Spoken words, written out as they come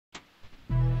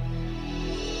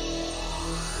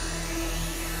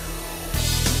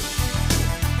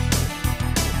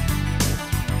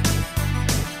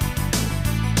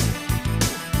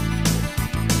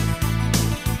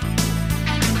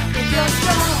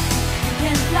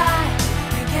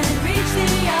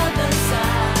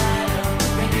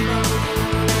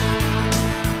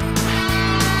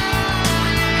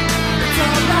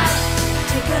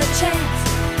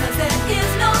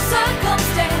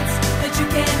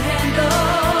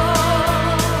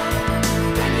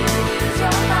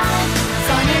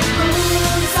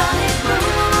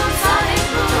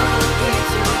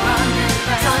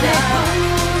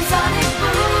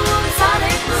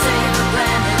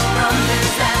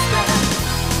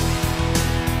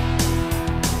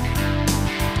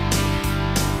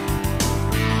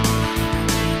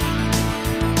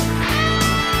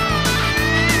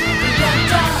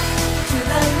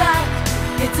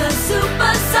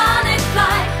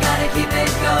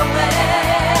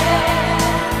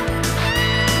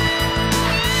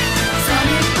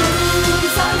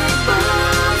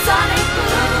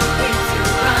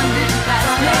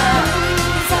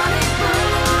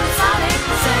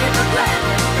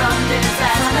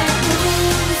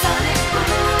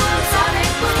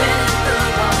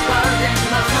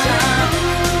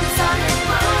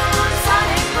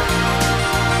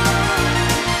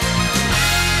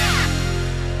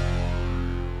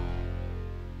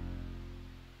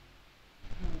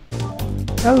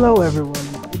Hello everyone,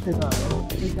 this is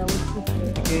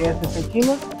ssjgalexis, aka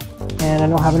Ssjchima, and I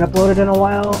know I haven't uploaded in a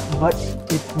while, but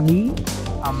it's me.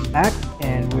 I'm back,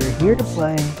 and we're here to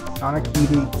play Sonic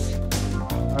CD.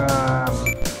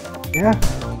 Yeah.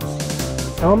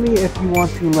 Tell me if you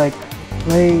want to like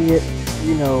play it,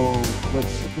 you know, like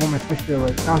if you want me to switch to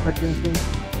like soundtrack or anything.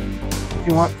 If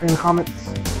you want, in the comments,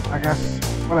 I guess,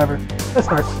 whatever. Let's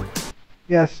start.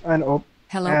 Yes, I know.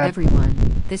 Hello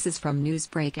everyone, this is from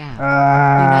Newsbreak app.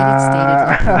 United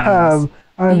States of News.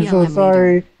 I'm so BLM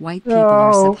sorry. leader, white people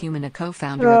are Ssjchima, a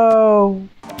co-founder of... No.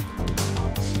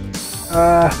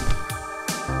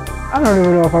 I don't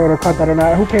even know if I would have caught that or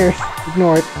not. Who cares?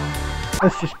 Ignore it.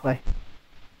 Let's just play.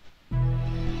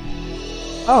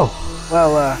 Oh,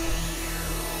 well,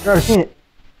 you've already seen it.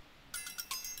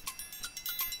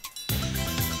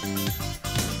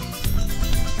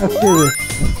 Let's do this.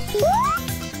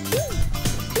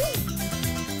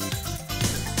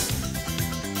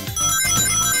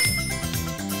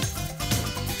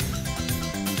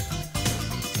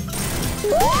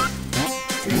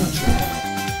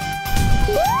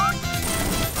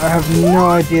 I have no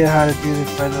idea how to do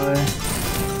this, by the way.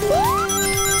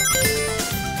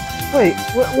 Wait,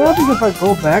 what happens if I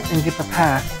go back and get the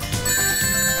pass?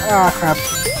 Ah, crap.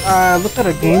 I looked at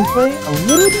a gameplay a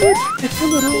little bit, just a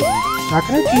little. Not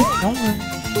gonna cheat, don't worry.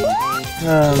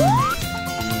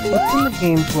 What's in the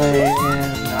gameplay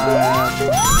and,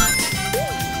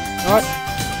 what?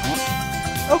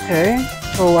 Okay,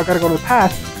 so I gotta go to the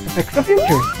past to fix the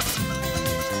future.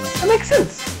 That makes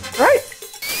sense, right?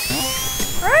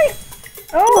 Right?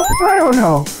 Oh, I don't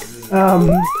know.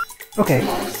 Okay.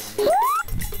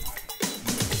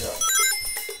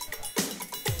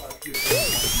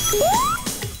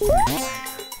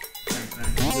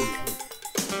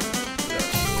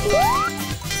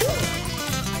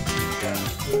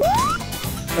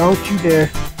 Don't you dare.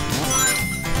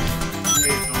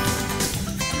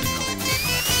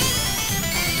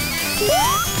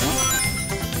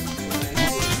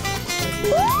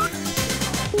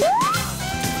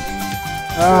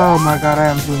 Oh my god, I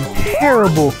am doing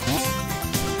terrible.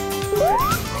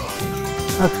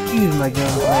 Excuse my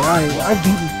gameplay. I've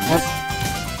beaten once.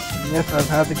 Yes, I've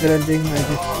had the good ending. I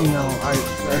just, you know,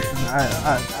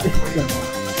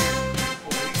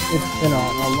 it's been a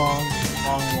long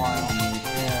while.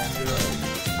 And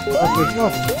okay, go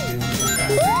ahead.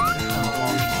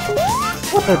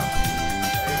 What the?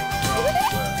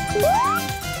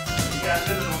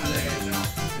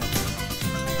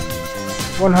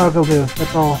 One hug will do,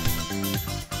 that's all.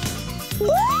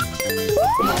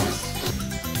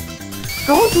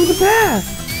 Go through the path!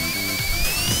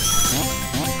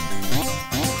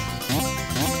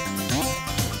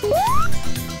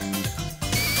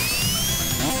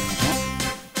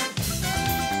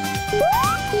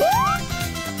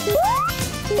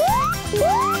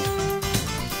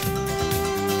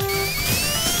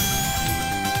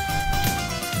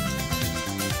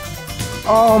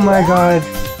 Oh my god.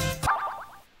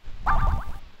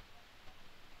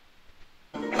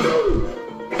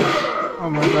 Oh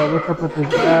my god, what's up with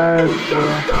this ad?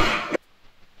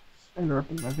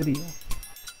 Interrupting my video.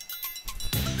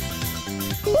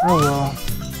 Oh well.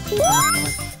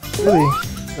 Really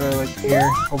gonna like care,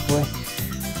 hopefully.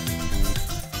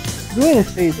 Doing this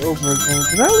stage over again.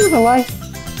 Did I lose a life?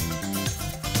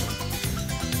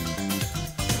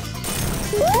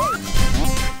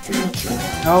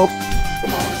 Nope.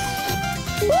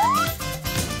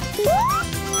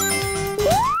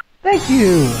 Thank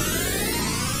you!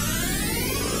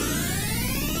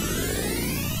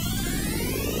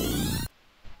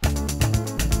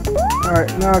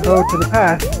 Alright, now go to the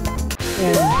past,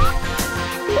 and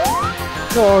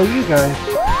so are you guys.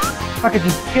 I could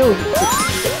just kill you.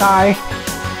 Die.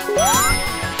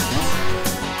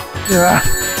 Yeah.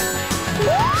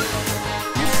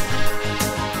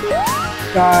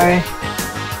 Die.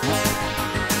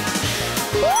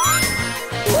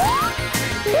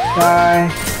 Die.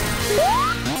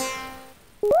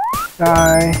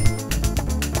 Die.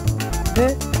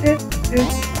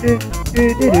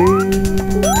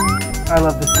 I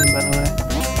love this theme, by the way.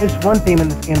 There's one theme in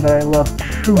this game that I love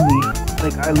truly.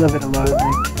 Like, I love it a lot.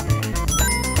 Like,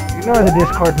 ignore the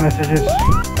Discord messages.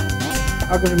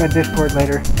 I'll give you my Discord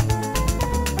later.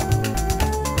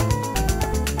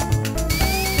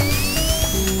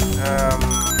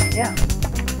 Yeah.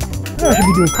 I know I should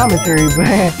be doing commentary,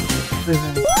 but...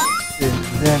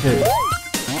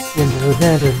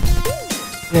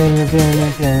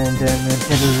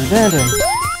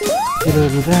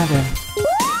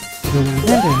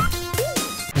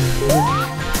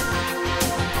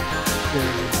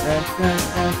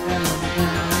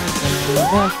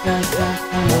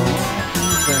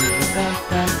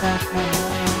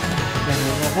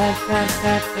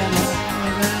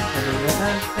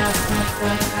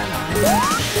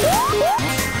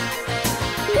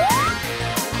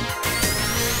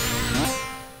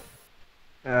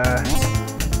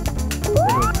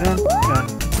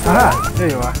 Aha! There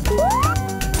you are.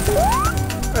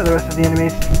 Where are the rest of the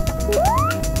enemies?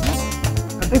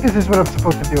 I think this is what I'm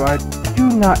supposed to do. I do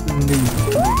not know.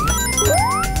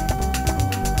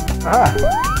 Aha!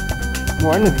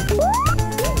 More enemies.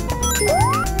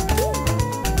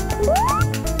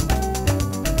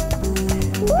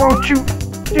 Don't you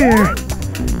dare!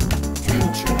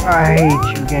 I hate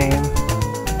you, game.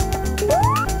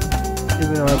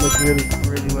 Even though I like really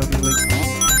love you,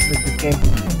 like this game.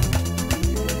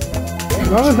 As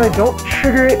long as I don't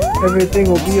trigger it, everything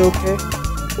will be okay.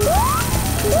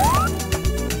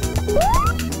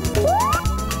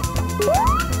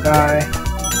 Die.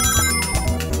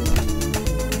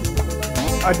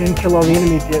 I didn't kill all the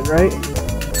enemies yet, right?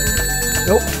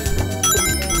 Nope.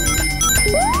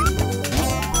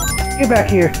 Get back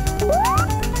here.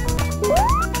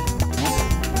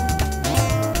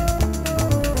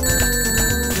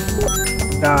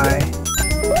 Die.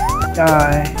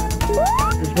 Die.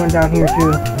 There's one down here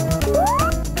too.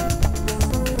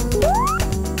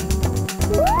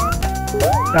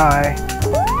 Die.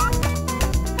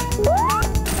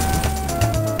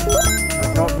 I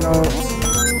don't know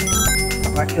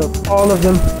if I killed all of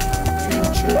them.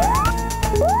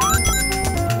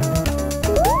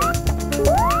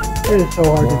 It is so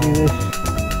hard to do this.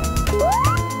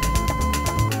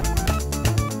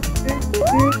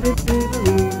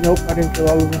 Nope, I didn't kill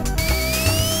all of them.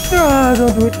 Ah,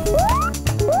 don't do it.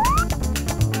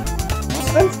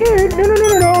 I'm scared. No.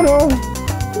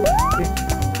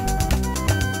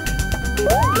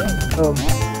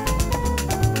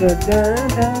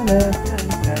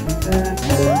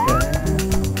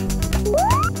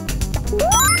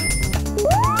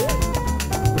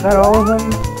 Was that all of them?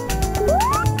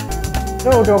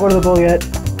 No, don't go to the bowl yet.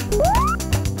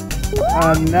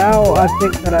 Now I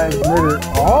think that I've murdered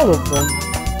all of them.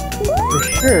 For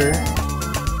sure.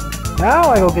 Now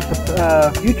I go get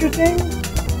the future thing.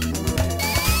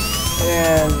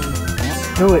 And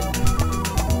do it.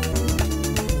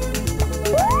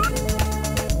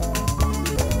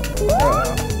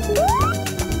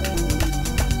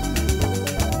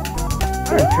 I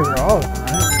didn't trigger all of them,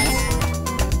 right?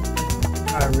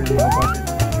 I really hope I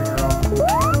didn't trigger all of them.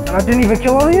 And I didn't even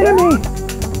kill all the enemies!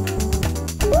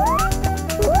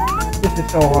 This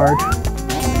is so hard.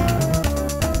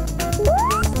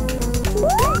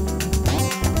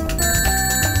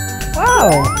 Wow!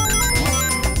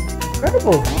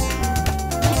 Incredible!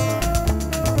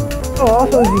 Oh,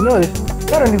 also as you noticed, I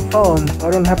got a new phone, so I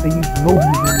don't have to use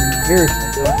emojis and embarrass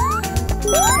myself.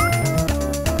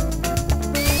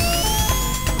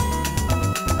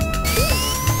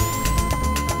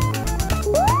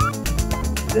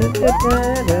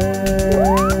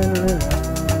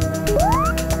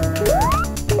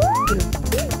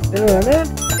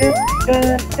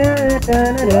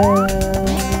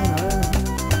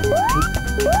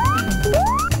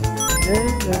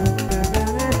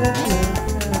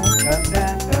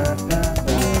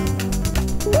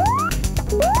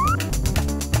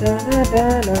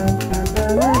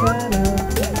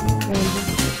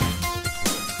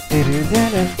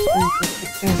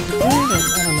 I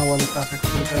don't know what the topic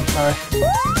is, I'm sorry.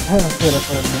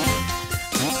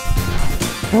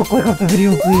 Don't click off the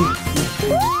video, please.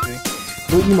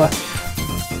 Do what you must.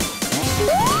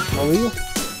 Oh, will you?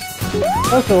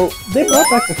 Also, they brought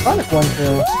back the Sonic one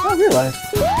too. I didn't realize.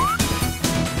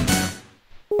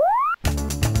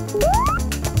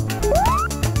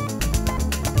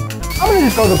 I'm gonna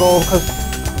just go to gold because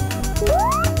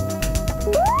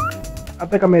I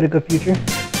think I made a good future.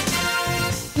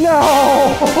 No!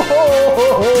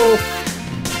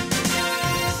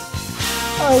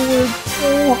 I worked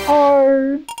so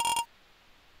hard.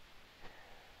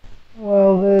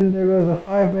 Well then, there goes a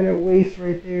 5-minute waste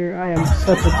right there. I am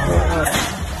such a pro.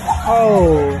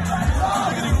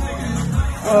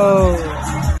 Oh.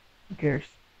 Who cares?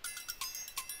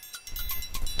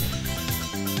 I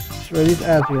swear these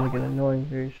ads are gonna get annoying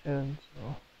very soon, so.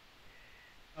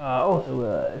 Also,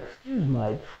 excuse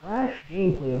my trash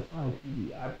gameplay of Sonic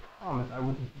TV. I promise I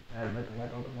wasn't too bad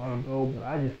like a long ago, but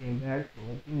I just came back, so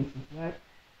like, give me some slack.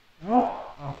 Oh,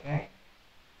 okay.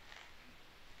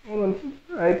 Hold on,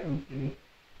 subscribe, I'm kidding.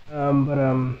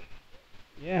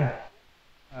 Yeah.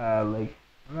 Like,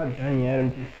 I'm not done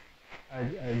yet, I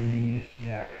really need a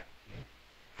snack.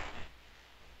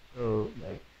 So,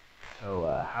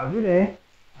 how's your day?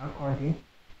 How's quarantine?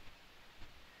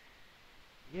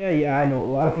 Yeah, I know. A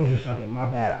lot of things are sunken. My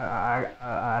bad.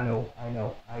 I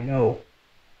know.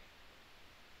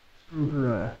 Screw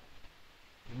Corona.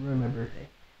 It ruined my birthday.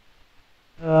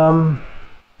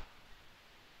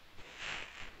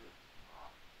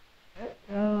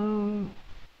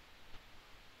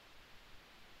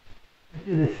 Let's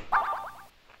do this.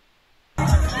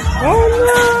 Oh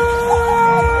no!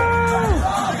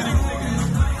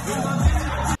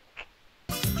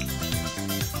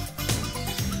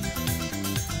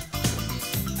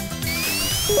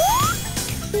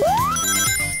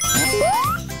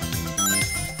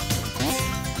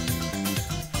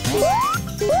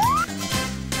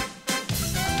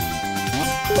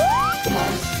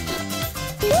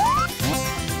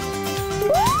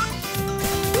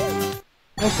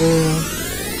 Okay.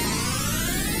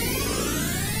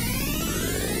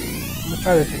 I'm gonna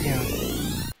try this again.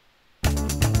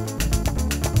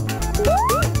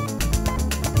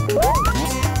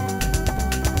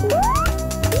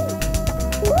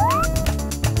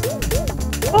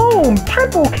 Boom!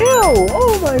 Triple kill!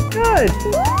 Oh my god!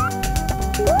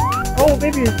 Oh,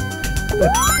 baby!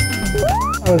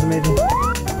 That was amazing.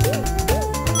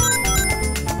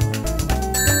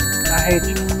 I hate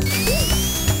you.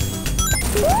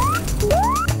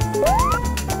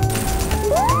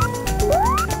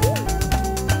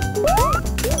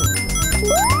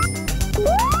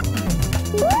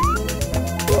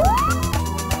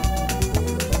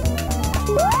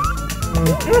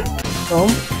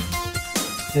 Boom.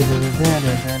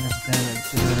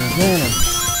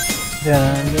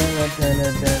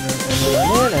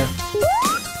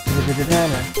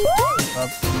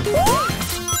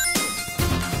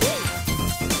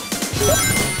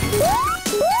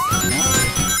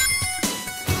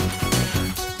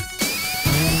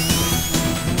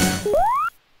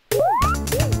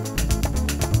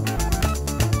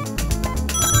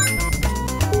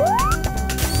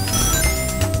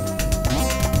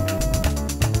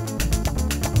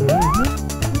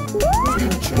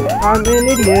 I'm an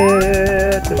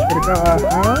idiot. Just for the God.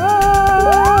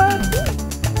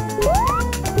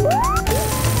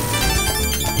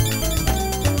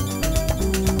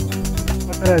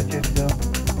 What did I just do?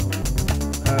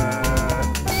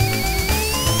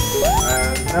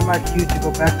 Is that my cue to go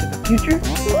back to the future?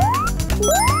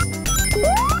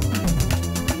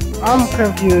 I'm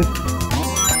confused.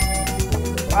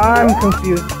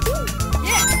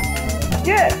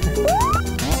 Yeah.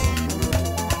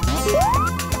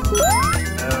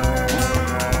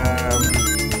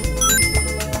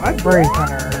 My brain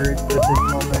kinda hurts at this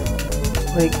moment.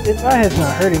 Like, my head's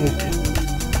not hurting, it's just...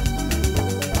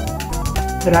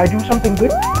 Did I do something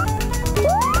good?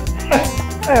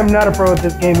 I am not a pro at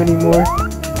this game anymore.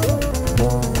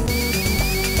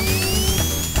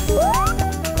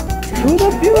 To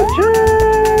the future!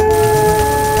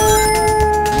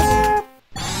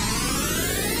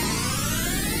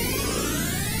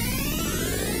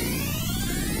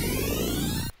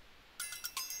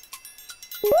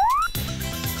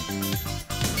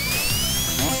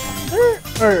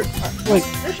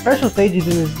 There's special stages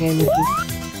in this game. It's just...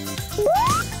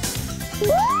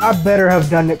 I better have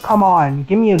done it. Come on,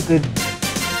 give me a good...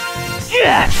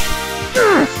 Yes!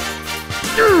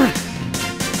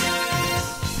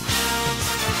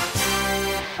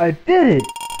 I did it!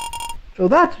 So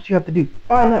that's what you have to do.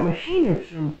 Find that machine or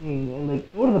something, and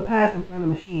like, go to the past and find the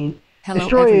machine. Hello,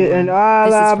 destroy everyone. it, and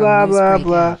blah, blah, blah,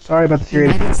 blah. Sorry about the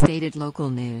series. United States local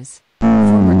news.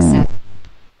 Forward set.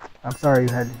 I'm sorry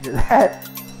you had to hear that.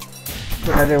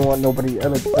 But I didn't want nobody,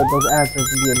 like, those answers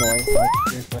to be annoying. Like,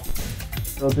 seriously.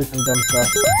 They'll do some dumb stuff.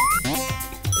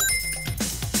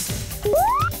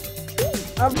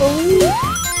 I believe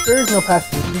there is no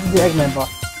past this. This is the Eggman boss.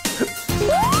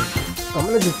 So I'm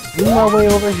gonna just zoom my way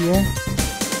over here.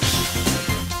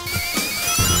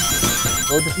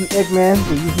 Go defeat Eggman.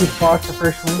 They usually boss the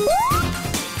first one.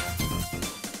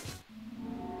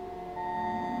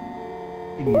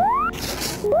 Idiot.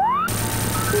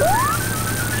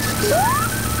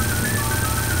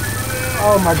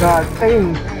 Oh my god,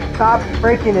 Satan, stop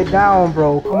breaking it down,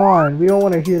 bro. Come on, we don't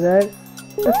want to hear that.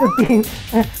 That's the theme.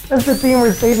 That's the theme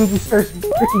where Satan just starts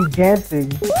freaking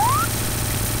dancing.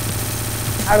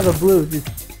 Out of the blue, just...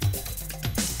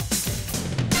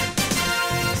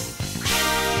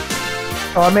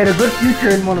 So I made a good future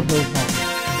in one of those moments.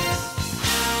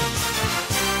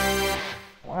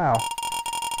 Wow.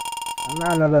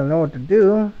 Now I don't know what to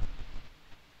do.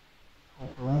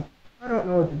 Hopefully. I don't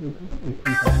know what to do.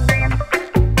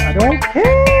 I don't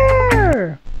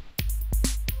care!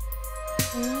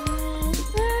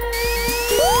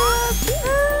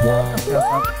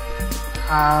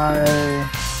 Alright.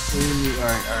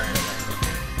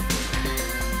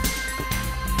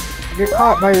 Get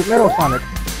caught by Metal Sonic.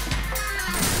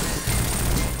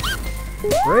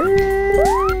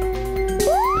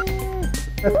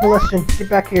 That's molestation. Get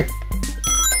back here.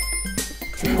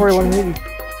 Before I want to leave.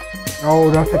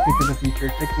 No, don't take me to the future.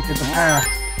 Take me to the past.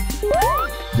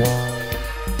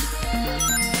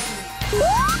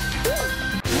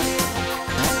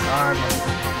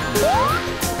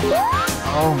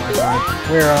 Oh my god.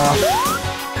 We're off.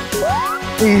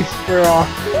 Please, we're off.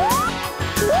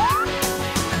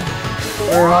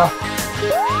 We're off.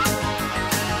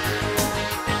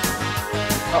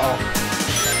 Uh-oh.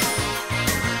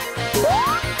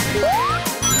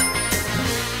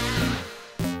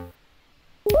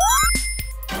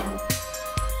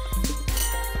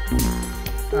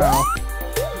 Ow.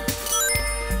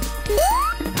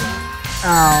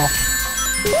 Ow.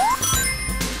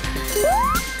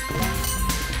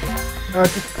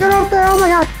 Just get out there! Oh my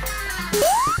god!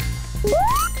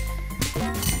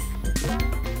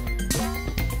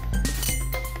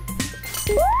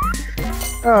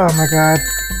 Oh my god.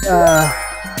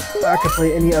 I could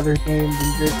play any other game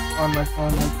than this on my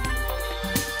phone.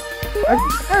 I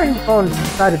already phone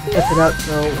decided to test it out,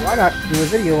 so why not do a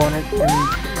video on it and,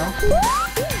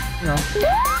 you know,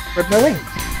 spread my wings.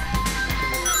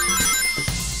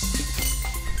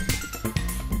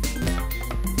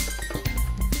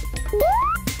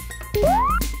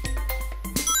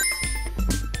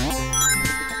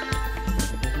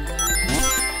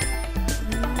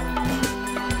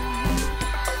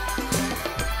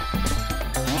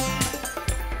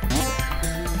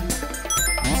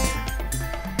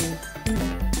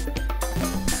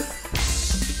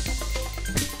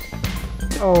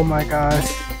 Oh my gosh.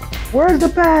 Where's the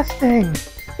bass thing?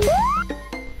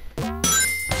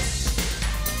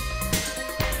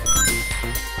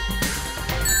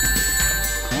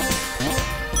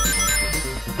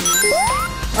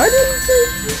 I didn't think.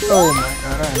 Oh my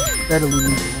god, I'm steadily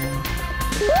losing.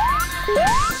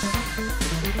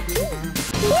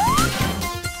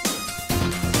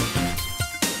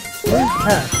 Where's the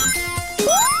bass?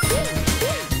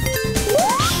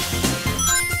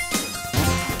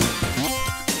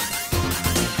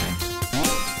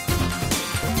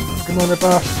 Come on, rip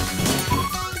off.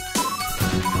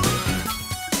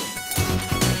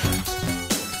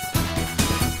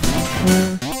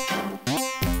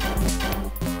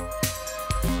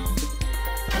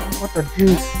 What the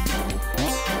juice?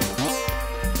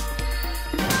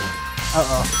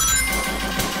 Uh-oh.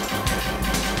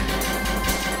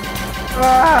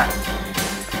 Ah!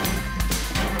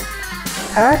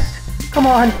 Pass? Come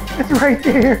on, it's right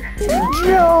there.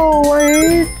 No, I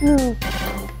hate you.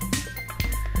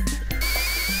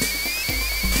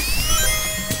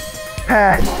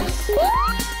 Pass.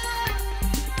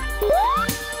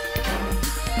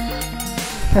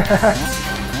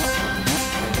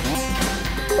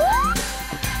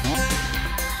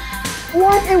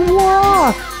 What? It wore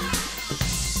off!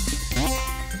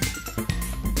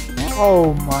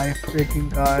 Oh my freaking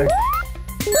gosh.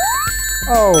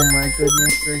 Oh my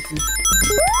goodness gracious.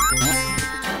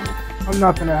 I'm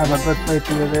not gonna have a good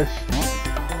playthrough of this.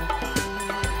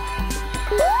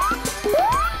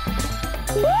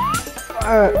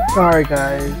 Sorry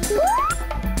guys.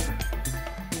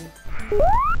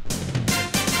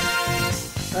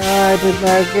 I did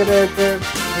not get a good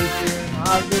playthrough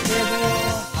of the video.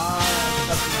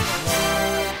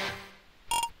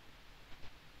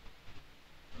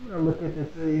 I'm gonna look at this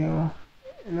video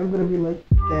and I'm gonna be like,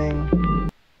 dang,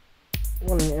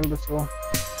 what an imbecile.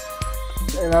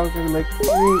 And I'm gonna be like,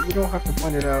 you don't have to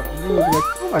point it out. I'm gonna be like,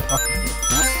 who am I talking to?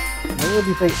 And I'm gonna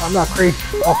be like, I'm not crazy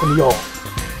talking to y'all.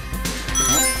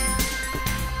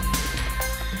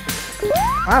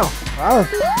 Wow, that was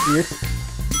weird.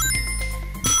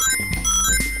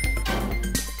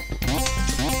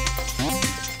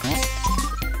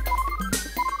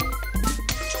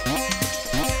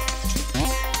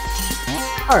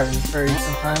 Hard and furry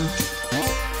sometimes.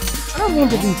 I don't mean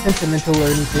to be sentimental or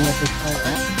anything at this point.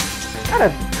 I had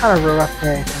a kind of a rough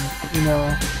day, you know.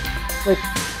 Like,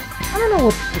 I don't know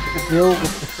what's the deal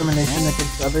with discrimination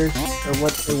against others, or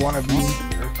what they want to be,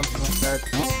 or something like that.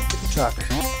 It sucks.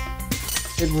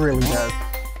 It really does.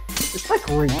 It's like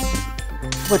rape.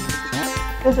 But,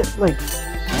 is it like...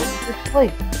 It's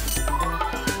like...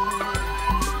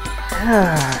 I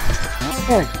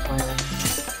can't explain it.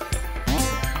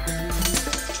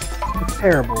 It's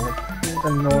terrible. It's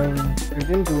annoying. They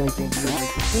didn't do anything to it.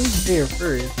 Like, as soon as they are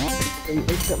furries, they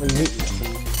instantly hate you.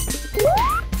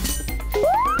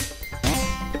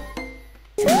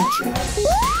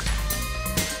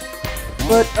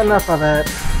 But enough of that.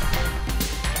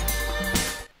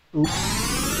 Oops.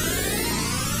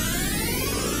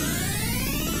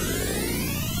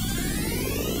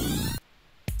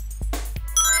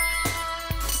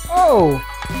 Whoa!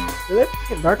 Did it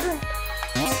get darker?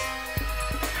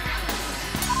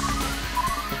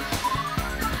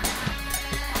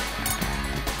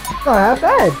 It's not that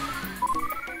bad.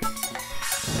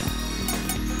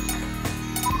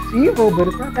 It's evil, but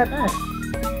it's not that bad.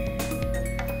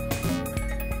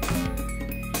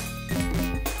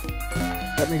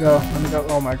 Let me go. Let me go.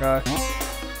 Oh my gosh.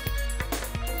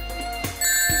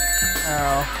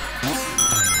 Ow.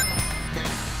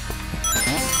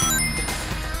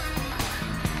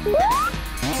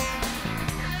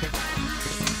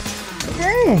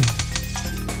 Dang!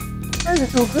 That is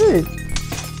so good.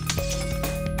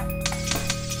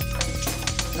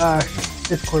 Gosh,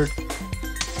 Discord.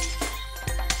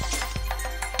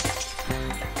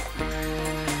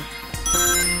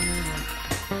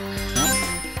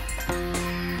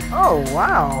 Oh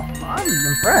wow, I'm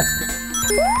impressed.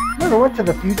 Never went to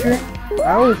the future.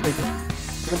 I always like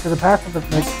went to the past of the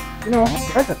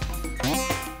present.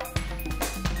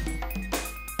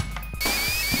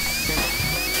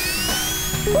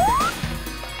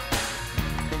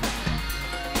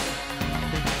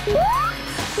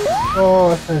 Oh, I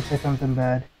was gonna say something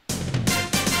bad.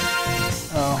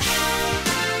 Oh.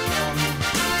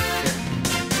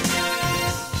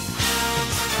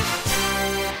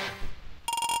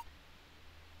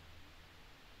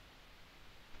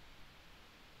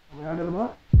 Are we under the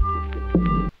bus?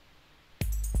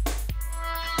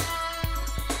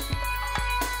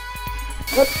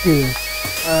 Let's do this.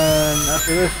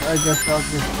 After this, I guess I'll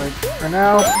just, like, for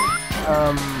now,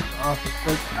 I'll just,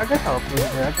 like, I guess I'll upload it.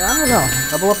 I don't know.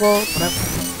 Double upload, whatever.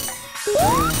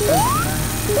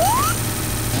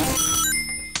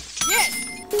 Yes!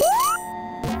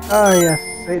 Oh, yes.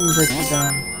 Satan breaks it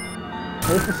down.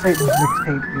 This is Satan's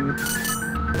mixtape, dude.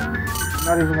 I'm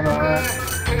not even gonna lie.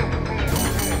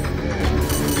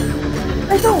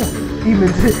 Hey, no!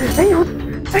 Demons! Hey, yo!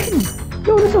 Satan!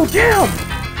 Yo, this will jam!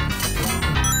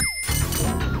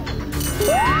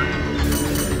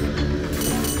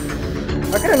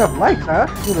 I get enough likes, huh?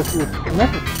 Let's see what's the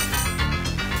message.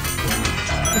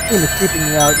 This game is creeping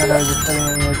me out, not that I was telling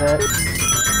any of that.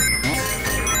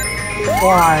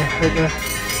 Why, Vega?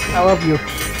 I love you.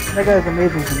 That guy is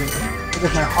amazing to me. Look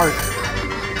at my heart.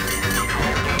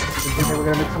 You think that we're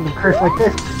gonna make something cursed like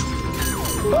this?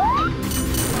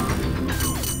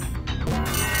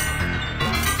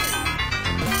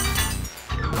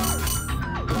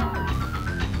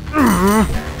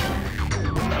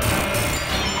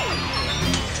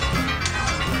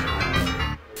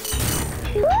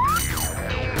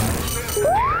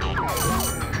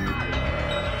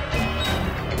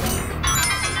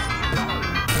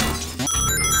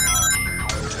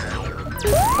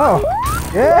 Oh,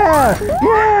 yeah,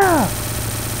 yeah.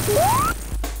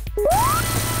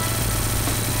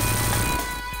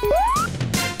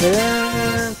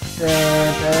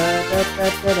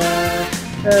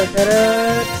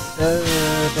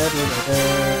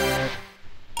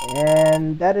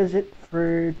 And that is it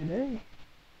for today.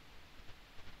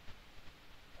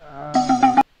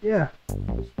 Yeah.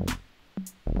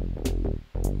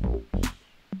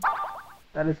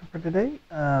 That is it for today.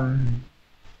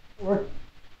 Or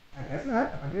I guess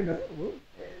not. If I do nothing, well,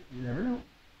 you never know.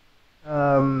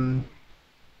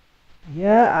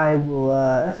 Yeah, I will,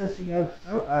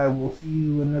 ssjgalexis, I will see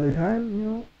you another time, you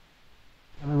know.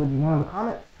 Tell me what you want in the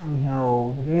comments. Tell me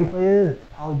how the gameplay is. It's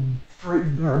probably straight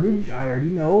garbage, I already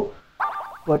know.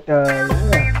 But,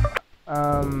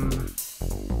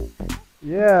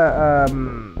 yeah.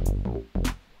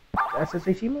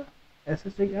 Ssjchima?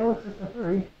 Ssjgalexis,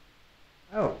 hurry.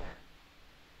 Out.